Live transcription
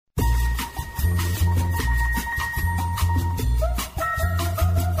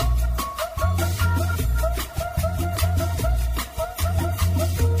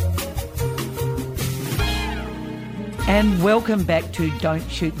And welcome back to Don't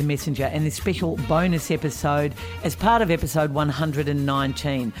Shoot the Messenger and this special bonus episode as part of episode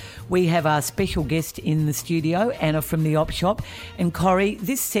 119. We have our special guest in the studio, Anna from the Op Shop. And Corrie,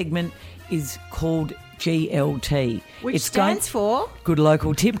 this segment is called GLT. Which stands for? Good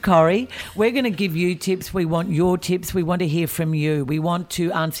Local Tip, Corrie. We're going to give you tips. We want your tips. We want to hear from you. We want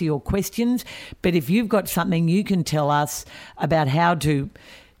to answer your questions. But if you've got something you can tell us about how to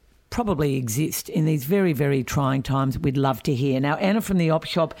probably exist in these very, very trying times, we'd love to hear. Now, Anna from the Op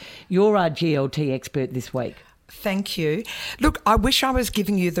Shop, you're our GLT expert this week. Thank you. Look, I wish I was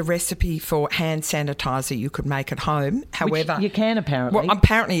giving you the recipe for hand sanitizer you could make at home. However, which you can apparently. Well,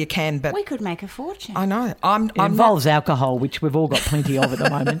 apparently you can, but we could make a fortune. I know. It involves alcohol, which we've all got plenty of at the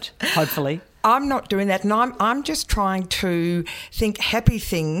moment, hopefully. I'm not doing that, and I'm just trying to think happy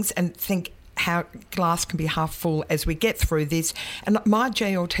things and think how glass can be half full as we get through this. And my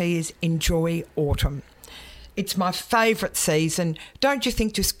GLT is enjoy autumn. It's my favourite season. Don't you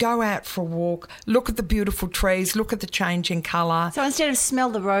think? Just go out for a walk, look at the beautiful trees, look at the changing colour. So instead of smell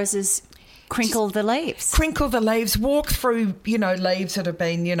the roses, crinkle the leaves. Crinkle the leaves, walk through, leaves that have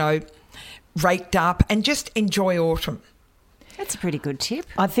been, raked up, and just enjoy autumn. That's a pretty good tip.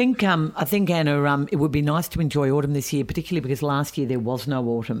 I think Anna, it would be nice to enjoy autumn this year, particularly because last year there was no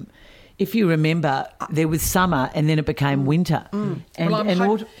autumn. If you remember, there was summer and then it became winter.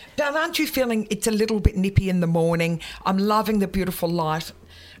 But aren't you feeling it's a little bit nippy in the morning? I'm loving the beautiful light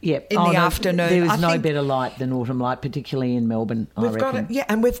in the afternoon. There is no better light than autumn light, particularly in Melbourne, I reckon.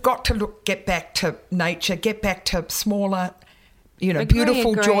 And we've got to get back to nature, get back to smaller,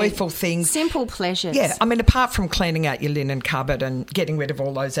 beautiful, joyful things. Simple pleasures. Yeah, apart from cleaning out your linen cupboard and getting rid of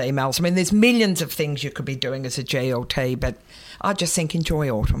all those emails, there's millions of things you could be doing as a GLT, but I just think enjoy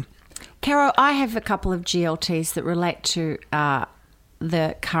autumn. Caro, I have a couple of GLTs that relate to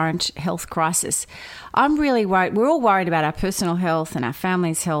the current health crisis. I'm really worried. We're all worried about our personal health and our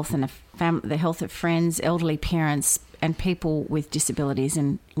family's health and the health of friends, elderly parents and people with disabilities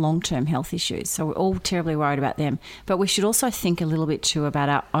and long-term health issues. So we're all terribly worried about them. But we should also think a little bit too about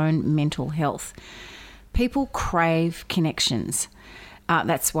our own mental health. People crave connections.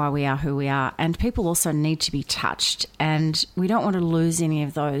 That's why we are who we are. And people also need to be touched. And we don't want to lose any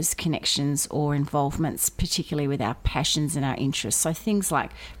of those connections or involvements, particularly with our passions and our interests. So things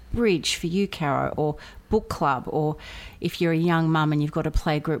like bridge for you, Caro, or book club, or if you're a young mum and you've got a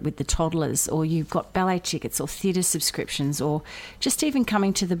play group with the toddlers, or you've got ballet tickets or theatre subscriptions, or just even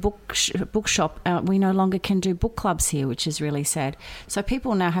coming to the bookshop. We no longer can do book clubs here, which is really sad. So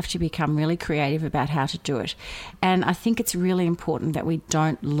people now have to become really creative about how to do it. And I think it's really important that we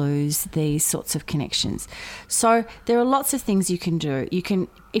don't lose these sorts of connections. So there are lots of things you can do.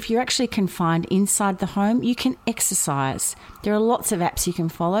 If you're actually confined inside the home, you can exercise. There are lots of apps you can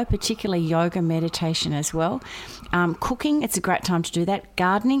follow, particularly yoga, meditation as well. Cooking, it's a great time to do that.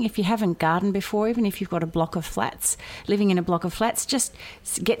 Gardening, if you haven't gardened before, even if you've got a block of flats, living in a block of flats, just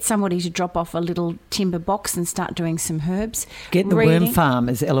get somebody to drop off a little timber box and start doing some herbs. Get the worm farm,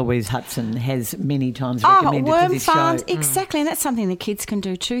 as Eloise Hudson has many times recommended to this show. Worm farms, exactly, and that's something the kids can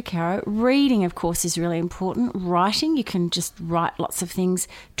do too, Caro. Reading, of course, is really important. Writing, you can just write lots of things.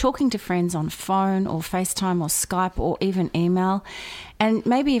 Talking to friends on phone or FaceTime or Skype or even email, and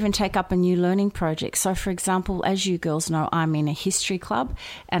maybe even take up a new learning project. So, for example, as you girls know, I'm in a history club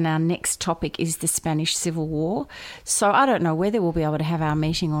and our next topic is the Spanish Civil War. So I don't know whether we'll be able to have our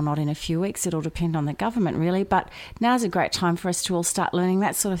meeting or not in a few weeks. It'll depend on the government, really. But now's a great time for us to all start learning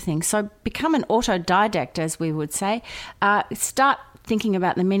that sort of thing. So become an autodidact, as we would say. Start thinking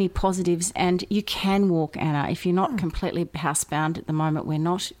about the many positives, and you can walk, Anna. If you're not completely housebound at the moment, we're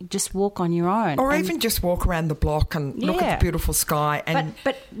not. Just walk on your own. Or even just walk around the block and look at the beautiful sky. And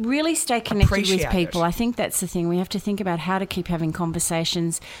but really stay connected with people. I think that's the thing. We have to think about how to keep having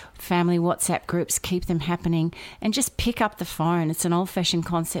conversations, family WhatsApp groups, keep them happening, and just pick up the phone. It's an old-fashioned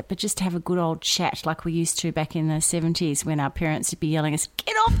concept, but just have a good old chat like we used to back in the 70s when our parents would be yelling at us,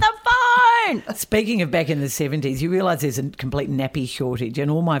 get off the phone! Speaking of back in the 70s, you realise there's a complete nappy shortage,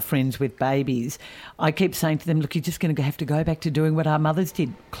 and all my friends with babies, I keep saying to them, look, you're just going to have to go back to doing what our mothers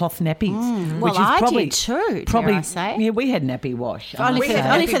did, cloth nappies. Well, I did too, dare I say. Yeah, we had nappy wash. Only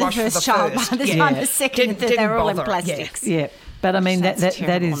for the first child. By the time the second, they're all in plastics. Yeah. But I mean,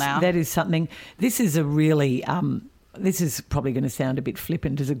 that is something. This is a really, this is probably going to sound a bit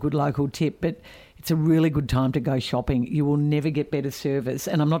flippant as a good local tip, but it's a really good time to go shopping. You will never get better service.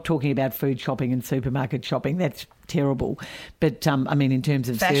 And I'm not talking about food shopping and supermarket shopping. That's terrible. But, I mean, in terms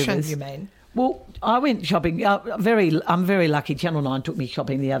of fashion, service. you mean? Well, I went shopping. I'm very lucky. Channel 9 took me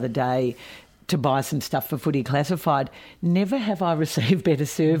shopping the other day to buy some stuff for Footy Classified. Never have I received better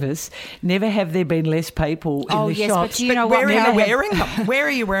service. Never have there been less people in the shop. But do you know where what? are you wearing them? Where are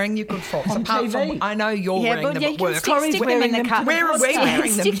you wearing your good frocks? On Apart TV. from, I know you're wearing them at work. Stick them in the cupboard. Where are we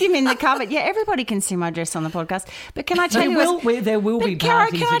wearing them? Stick them in the cupboard. Yeah, everybody can see my dress on the podcast. But can I tell you? There will be Cara,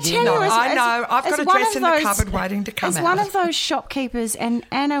 parties can I again. tell you? I know. I've got a dress in the cupboard waiting to come out. As one of those shopkeepers, and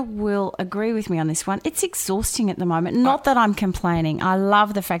Anna will agree with me on this one, it's exhausting at the moment. Not that I'm complaining. I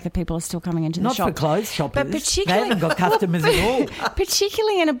love the fact that people are still coming into the shop. Not for clothes shoppers. But particularly, they haven't got customers at all.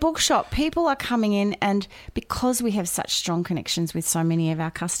 Particularly in a bookshop, people are coming in, and because we have such strong connections with so many of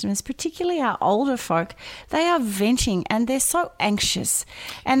our customers, particularly our older folk, they are venting and they're so anxious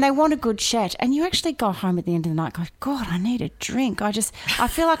and they want a good chat. And you actually go home at the end of the night going, God, I need a drink. I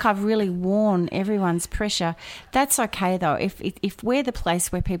feel like I've really worn everyone's pressure. That's okay though. If we're the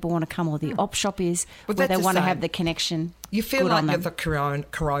place where people want to come, or the op shop is, where they want to have the connection. You feel like you're the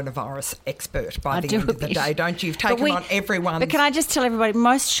coronavirus expert by the end of the day, don't you? You've taken on everyone's... But can I just tell everybody,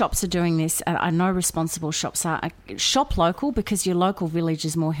 most shops are doing this. I know responsible shops are. Shop local, because your local village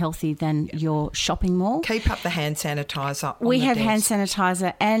is more healthy than your shopping mall. Keep up the hand sanitizer. We have hand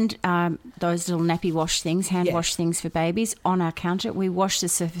sanitizer and those little nappy wash things, hand wash things for babies on our counter. We wash the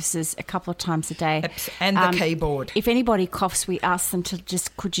surfaces a couple of times a day. And the keyboard. If anybody coughs, we ask them to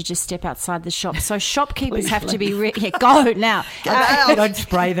could you just step outside the shop? So shopkeepers have to be... go now. Don't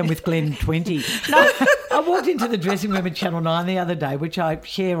spray them with Glen 20. No, I walked into the dressing room at Channel 9 the other day, which I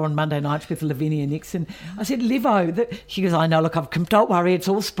share on Monday nights with Lavinia Nixon. I said, Livo, she goes, I know, look, don't worry, it's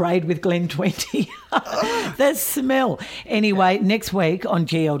all sprayed with Glen 20. That smell. Anyway, next week on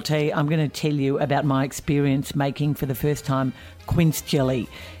GLT, I'm going to tell you about my experience making for the first time quince jelly.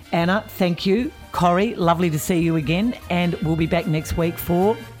 Anna, thank you. Corrie, lovely to see you again. And we'll be back next week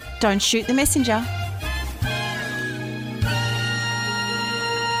for... Don't Shoot the Messenger.